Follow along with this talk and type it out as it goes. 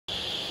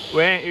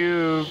When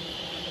you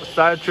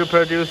start to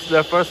produce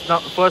the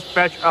first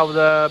batch of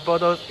the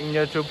bottles, you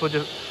need to put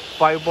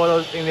 5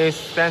 bottles in this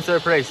sensor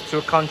place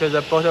to count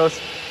the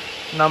bottles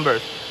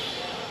numbers.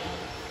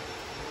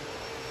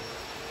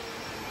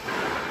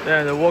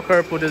 Then the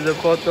worker put the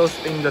bottles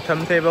in the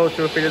turntable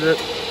to fill the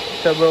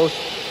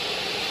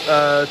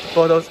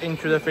bottles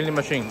into the filling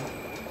machine.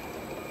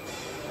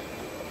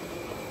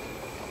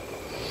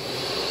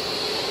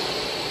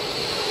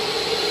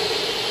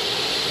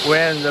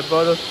 When the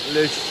bottles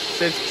reach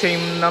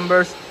 16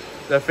 numbers,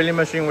 the filling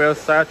machine will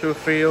start to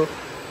fill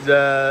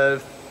the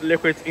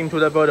liquids into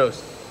the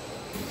bottles.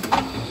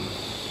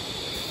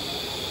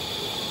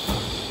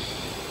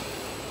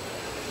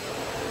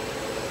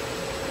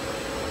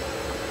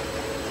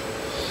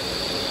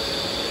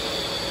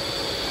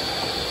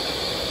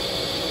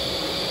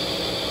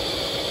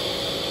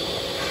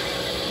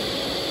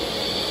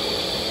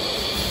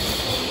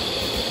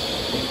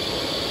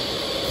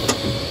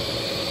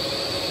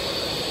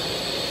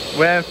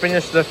 When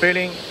finished the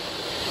filling,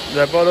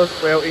 the bottles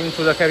will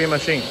into the capping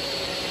machine.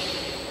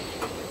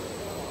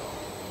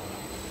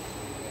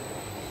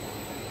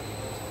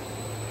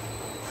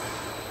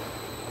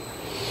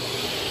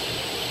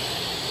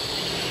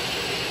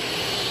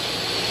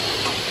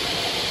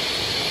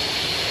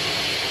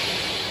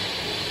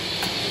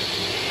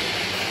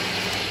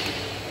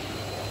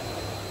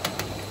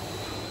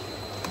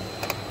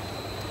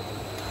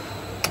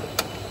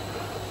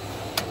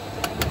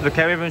 The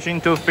capping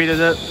machine to fit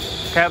the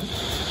cap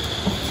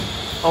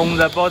on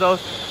the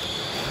bottles.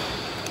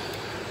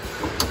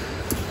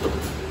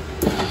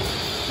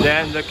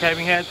 Then the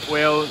capping head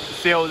will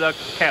seal the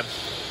caps.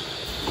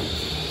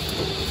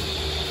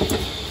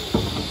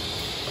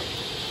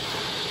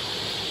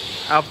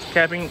 After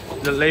capping,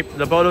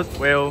 the bottles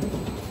will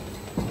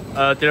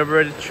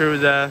deliver it to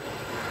the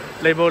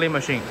labeling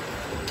machine.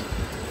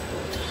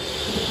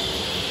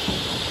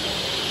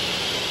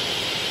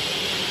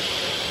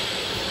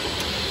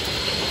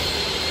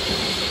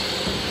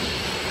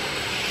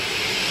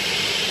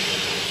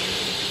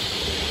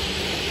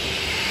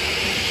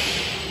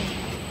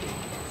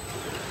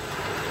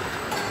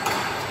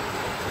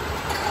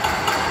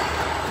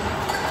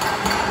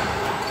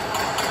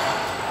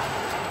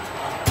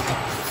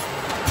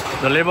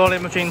 The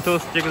labeling machine to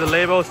stick the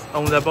labels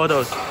on the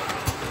bottles.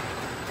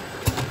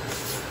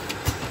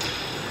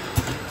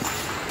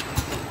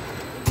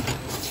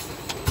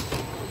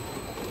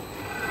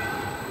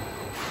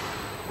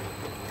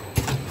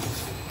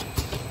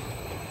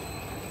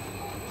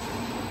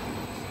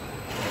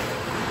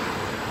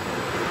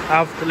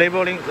 After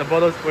labeling, the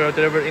bottles will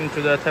deliver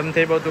into the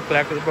turntable to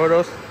collect the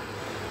bottles.